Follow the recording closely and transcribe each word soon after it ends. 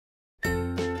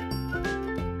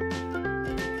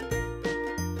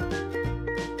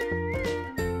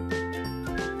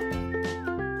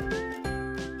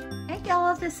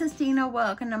this is Dina.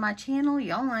 Welcome to my channel.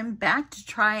 Y'all, I'm back to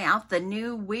try out the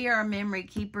new We Are Memory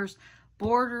Keepers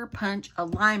Border Punch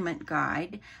Alignment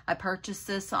Guide. I purchased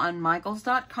this on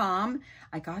Michaels.com.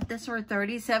 I got this for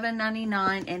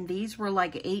 $37.99 and these were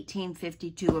like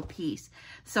 $18.52 a piece.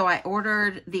 So I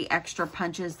ordered the extra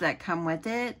punches that come with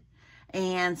it.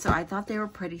 And so I thought they were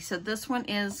pretty. So this one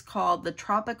is called the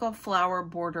Tropical Flower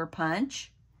Border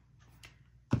Punch.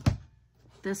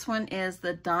 This one is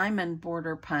the Diamond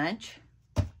Border Punch.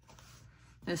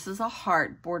 This is a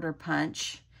Heart Border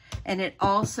Punch. And it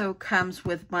also comes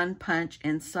with one punch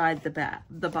inside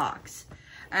the box.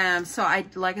 So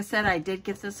like I said, I did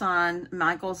get this on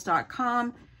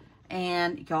Michaels.com.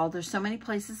 And y'all, there's so many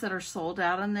places that are sold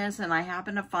out on this. And I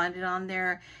happened to find it on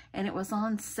there. And it was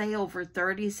on sale for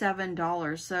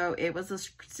 $37. So it was a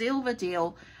steal of a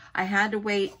deal. I had to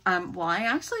wait. Well, I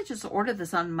actually just ordered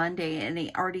this on Monday and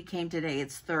it already came today.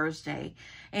 It's Thursday.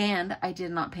 And I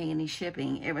did not pay any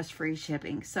shipping. It was free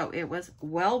shipping. So it was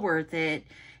well worth it.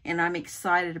 And I'm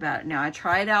excited about it. Now, I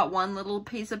tried out one little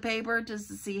piece of paper just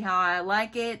to see how I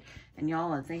like it. And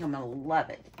y'all, I think I'm going to love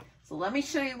it. So let me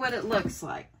show you what it looks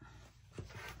like.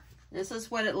 This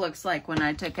is what it looks like when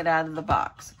I took it out of the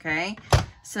box, okay?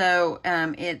 So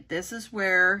this is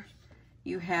where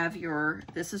you have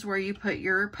this is where you put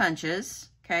your punches,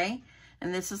 okay?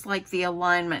 And this is like the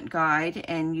alignment guide,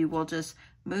 and you will just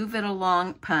move it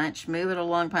along, punch, move it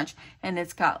along, punch. And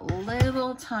it's got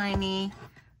little tiny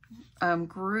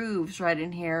grooves right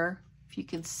in here, if you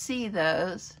can see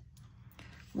those,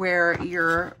 where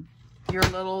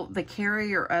the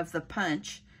carrier of the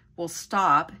punch will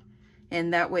stop.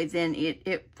 And that way then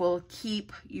it will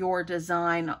keep your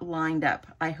design lined up.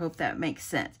 I hope that makes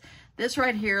sense. This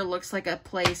right here looks like a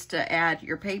place to add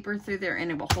your paper through there,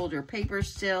 and it will hold your paper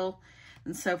still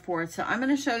and so forth. So I'm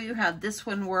going to show you how this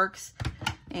one works.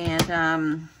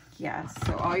 And yeah,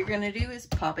 so all you're going to do is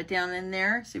pop it down in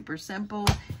there. Super simple.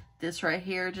 This right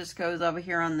here just goes over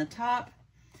here on the top.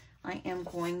 I am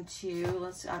going to,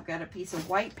 I've got a piece of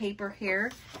white paper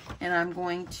here, and I'm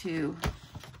going to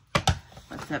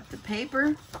lift up the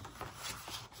paper.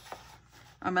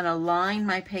 I'm going to line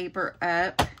my paper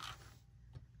up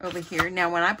over here. Now,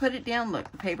 when I put it down,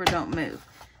 look, the paper don't move.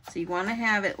 So you want to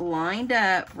have it lined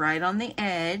up right on the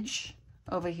edge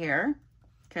over here,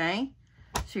 okay?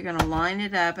 So you're going to line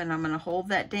it up, and I'm going to hold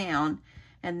that down.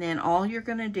 And then all you're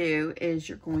going to do is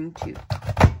you're going to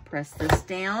press this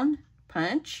down,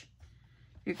 punch.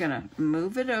 You're going to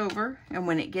move it over, and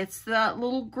when it gets to that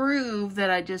little groove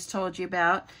that I just told you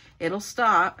about, it'll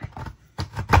stop.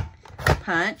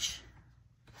 Punch.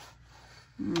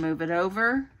 Move it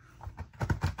over.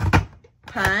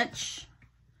 Punch.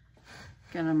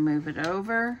 Gonna move it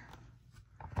over.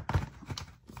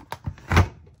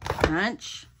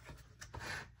 Punch.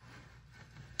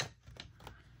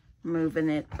 Moving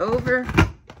it over.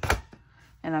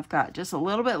 And I've got just a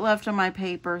little bit left on my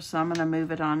paper, so I'm gonna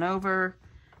move it on over.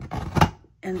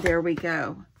 And there we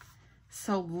go.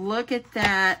 So look at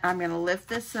that. I'm going to lift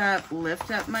this up, lift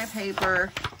up my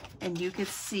paper, and you can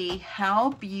see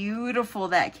how beautiful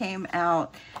that came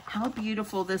out. How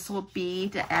beautiful this will be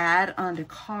to add onto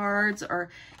cards or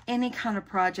any kind of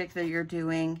project that you're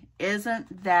doing.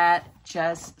 Isn't that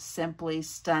just simply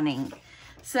stunning?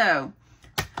 So,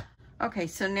 okay,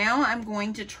 so now I'm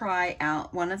going to try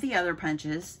out one of the other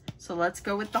punches. So let's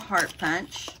go with the Heart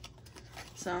Punch.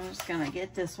 So I'm just going to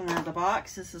get this one out of the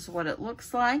box. This is what it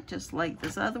looks like, just like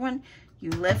this other one. You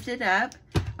lift it up.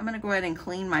 I'm going to go ahead and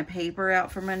clean my paper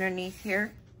out from underneath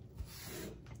here.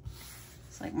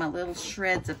 It's like my little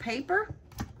shreds of paper.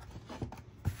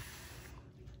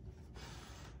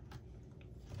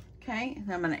 Okay,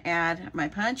 and I'm going to add my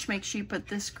punch. Make sure you put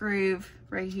this groove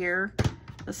right here,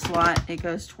 the slot. It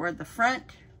goes toward the front.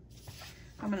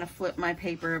 I'm going to flip my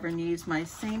paper over and use my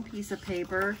same piece of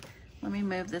paper. Let me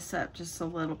move this up just a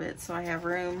little bit so I have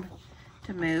room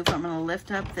to move. I'm going to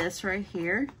lift up this right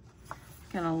here.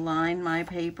 Going to line my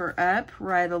paper up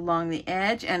right along the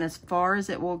edge and as far as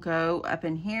it will go up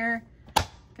in here.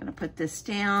 Going to put this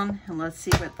down and let's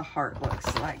see what the heart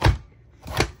looks like.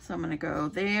 So I'm going to go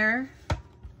there.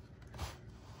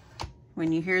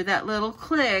 When you hear that little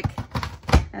click,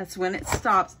 that's when it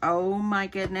stops. Oh my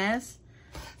goodness.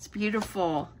 It's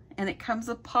beautiful. And it comes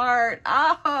apart.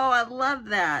 Oh, I love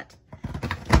that.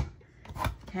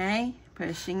 Okay,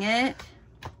 pushing it.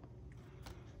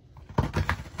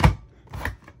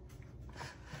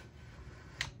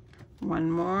 One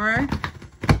more.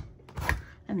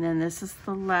 And then this is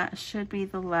the last, should be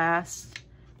the last.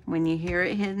 When you hear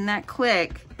it hitting that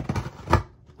click.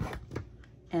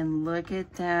 And look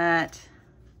at that.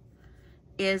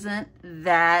 Isn't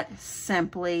that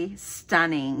simply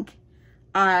stunning?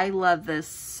 I love this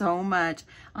so much.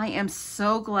 I am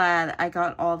so glad I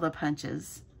got all the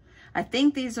punches. I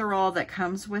think these are all that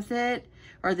comes with it,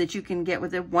 or that you can get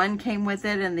with it. One came with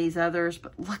it and these others,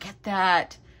 but look at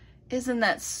that. Isn't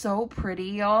that so pretty,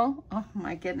 y'all? Oh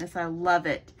my goodness, I love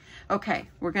it. Okay,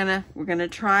 we're gonna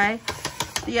try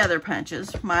the other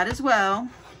punches. Might as well.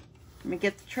 Let me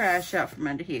get the trash out from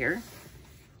under here.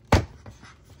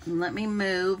 And let me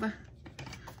move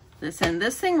this in.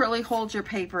 This thing really holds your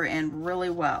paper in really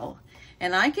well.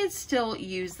 And I could still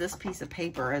use this piece of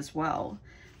paper as well.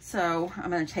 So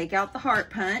I'm gonna take out the heart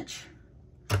punch.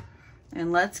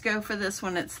 And let's go for this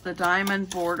one. It's the diamond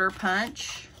border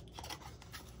punch.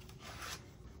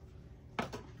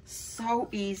 So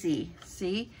easy.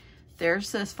 See,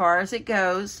 there's as far as it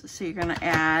goes. So you're gonna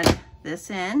add this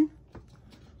in.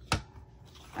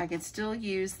 I can still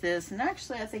use this. And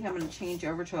actually, I think I'm gonna change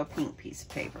over to a pink piece of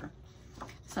paper.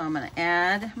 So I'm gonna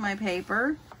add my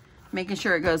paper, making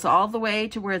sure it goes all the way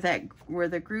to where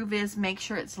the groove is. Make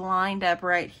sure it's lined up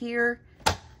right here.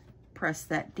 Press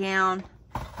that down.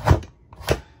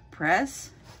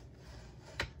 Press.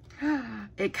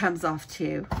 It comes off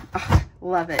too. Oh,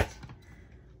 love it.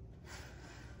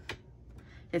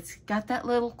 It's got that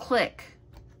little click.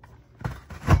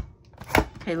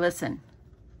 Okay, listen.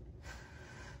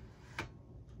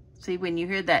 See, when you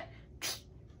hear that,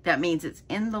 that means it's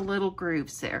in the little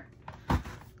grooves there.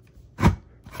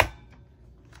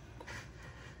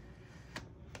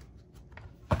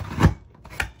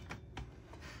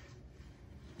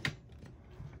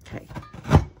 Okay,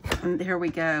 and there we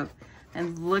go.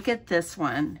 And look at this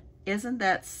one. Isn't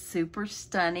that super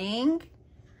stunning?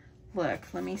 Look,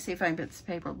 let me see if I can put this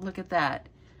paper. Look at that.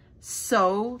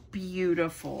 So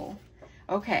beautiful.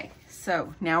 Okay,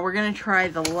 so now we're gonna try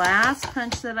the last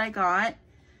punch that I got.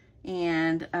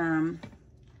 And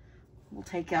we'll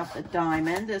take out the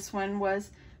diamond. This one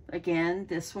was, again,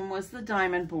 this one was the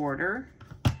diamond border.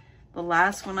 The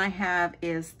last one I have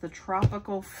is the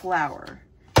tropical flower.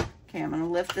 Okay, I'm gonna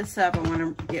lift this up. I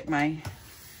wanna get my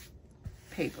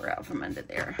paper out from under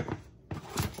there.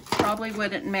 Probably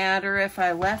wouldn't matter if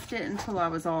I left it until I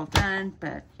was all done,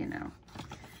 but you know.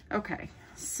 Okay,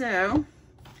 so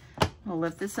I'll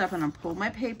lift this up and I'll pull my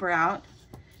paper out,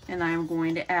 and I'm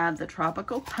going to add the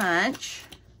tropical punch.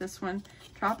 This one,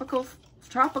 tropical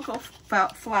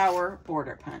flower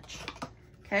border punch.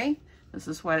 Okay, this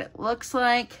is what it looks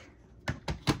like.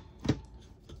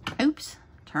 Oops,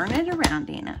 turn it around,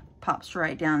 Dina. Pops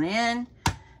right down in.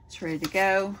 It's ready to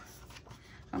go.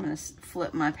 I'm going to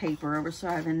flip my paper over so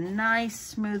I have a nice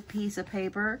smooth piece of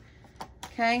paper.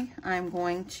 Okay, I'm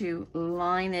going to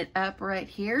line it up right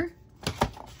here.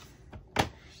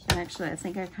 And actually, I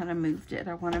think I kind of moved it.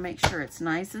 I want to make sure it's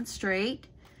nice and straight,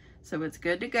 so it's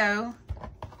good to go.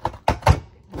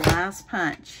 Last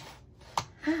punch.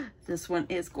 This one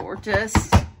is gorgeous.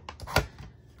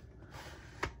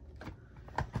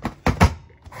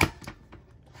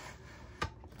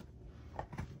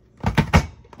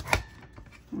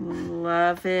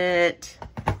 Love it.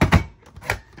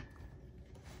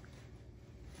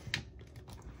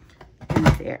 And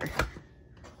there.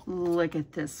 Look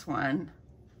at this one.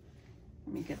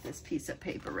 Let me get this piece of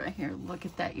paper right here. Look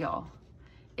at that, y'all.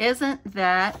 Isn't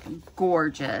that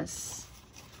gorgeous?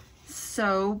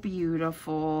 So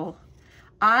beautiful.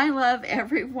 I love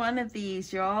every one of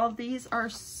these, y'all. These are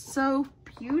so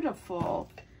beautiful.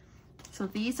 So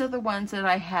these are the ones that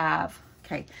I have.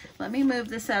 Okay, let me move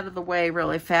this out of the way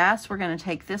really fast. We're going to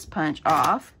take this punch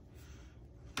off.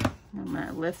 I'm going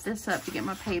to lift this up to get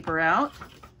my paper out.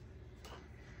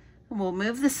 We'll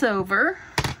move this over.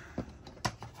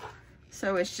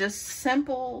 So it's just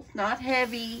simple, not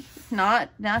heavy, not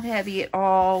heavy at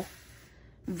all.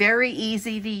 Very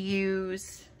easy to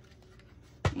use.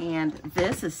 And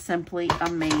this is simply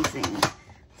amazing.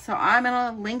 So I'm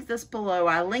going to link this below.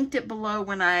 I linked it below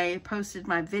when I posted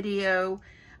my video.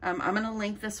 I'm going to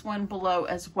link this one below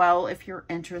as well if you're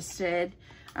interested.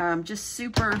 Just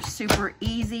super, super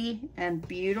easy and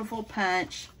beautiful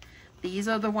punch. These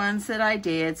are the ones that I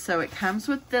did. So it comes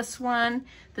with this one.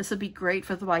 This would be great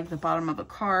for the bottom of a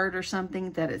card or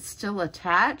something that it's still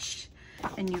attached.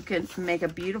 And you can make a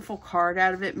beautiful card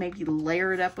out of it. Maybe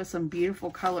layer it up with some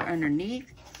beautiful color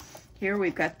underneath. Here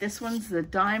we've got this one's the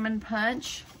diamond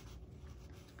punch.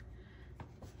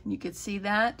 You can see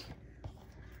that.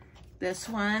 This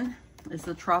one is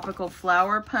the tropical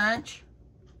flower punch.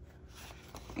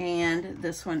 And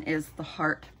this one is the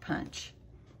heart punch.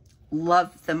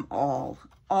 Love them all.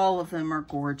 All of them are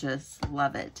gorgeous.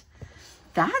 Love it.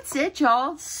 That's it,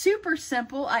 y'all. Super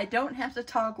simple. I don't have to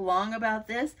talk long about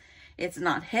this. It's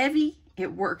not heavy.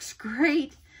 It works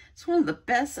great. It's one of the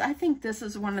best. I think this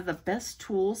is one of the best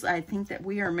tools I think that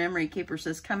We Are Memory Keepers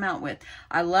has come out with.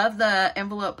 I love the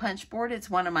envelope punch board.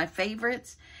 It's one of my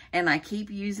favorites, and I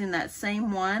keep using that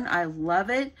same one. I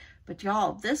love it. But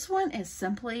y'all, this one is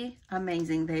simply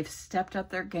amazing. They've stepped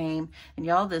up their game. And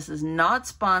y'all, this is not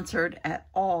sponsored at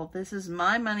all. This is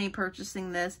my money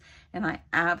purchasing this, and I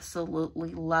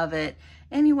absolutely love it.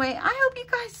 Anyway, I hope you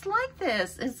guys like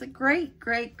this. It's a great,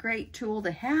 great, great tool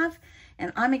to have.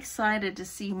 And I'm excited to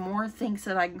see more things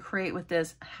that I can create with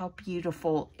this. How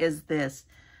beautiful is this?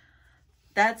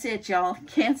 That's it, y'all.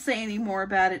 Can't say any more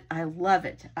about it. I love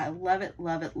it. I love it,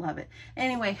 love it, love it.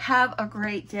 Anyway, have a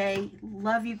great day.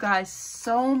 Love you guys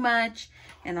so much.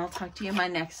 And I'll talk to you in my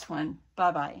next one.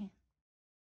 Bye-bye.